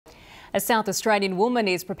A South Australian woman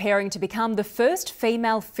is preparing to become the first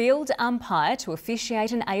female field umpire to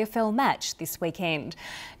officiate an AFL match this weekend.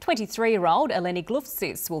 23-year-old Eleni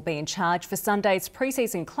Glouftsis will be in charge for Sunday's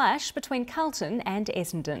pre-season clash between Carlton and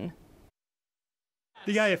Essendon.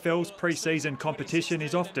 The AFL's pre-season competition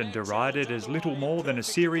is often derided as little more than a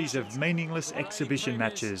series of meaningless exhibition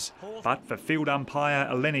matches. But for field umpire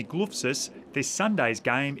Eleni Glouftsis, this Sunday's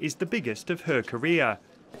game is the biggest of her career.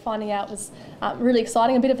 Finding out was really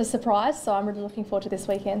exciting, a bit of a surprise, so I'm really looking forward to this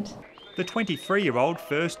weekend. The 23-year-old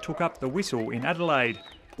first took up the whistle in Adelaide.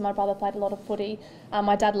 My brother played a lot of footy,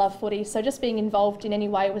 my dad loved footy, so just being involved in any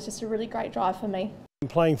way was just a really great drive for me.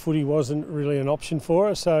 Playing footy wasn't really an option for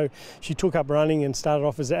her, so she took up running and started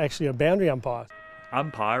off as actually a boundary umpire.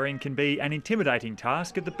 Umpiring can be an intimidating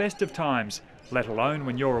task at the best of times, let alone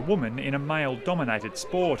when you're a woman in a male-dominated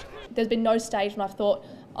sport. There's been no stage when I've thought,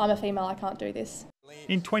 I'm a female, I can't do this.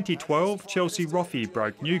 In 2012, Chelsea Roffey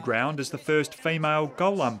broke new ground as the first female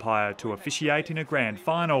goal umpire to officiate in a grand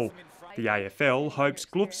final. The AFL hopes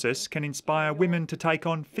Glouftsis can inspire women to take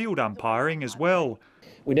on field umpiring as well.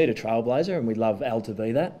 We need a trailblazer and we'd love Elle to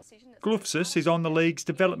be that. Glouftsis is on the league's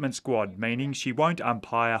development squad, meaning she won't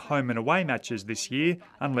umpire home and away matches this year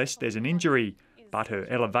unless there's an injury. But her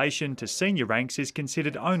elevation to senior ranks is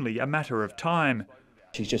considered only a matter of time.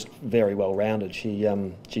 She's just very well rounded.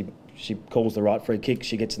 She calls the right free kick,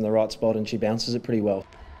 she gets in the right spot and she bounces it pretty well.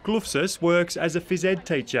 Glouftsis works as a phys ed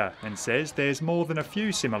teacher and says there's more than a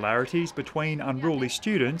few similarities between unruly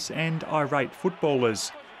students and irate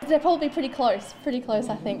footballers. They're probably pretty close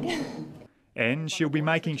I think. And she'll be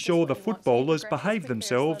making sure the footballers behave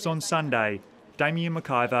themselves on Sunday. Damien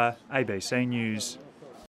McIver, ABC News.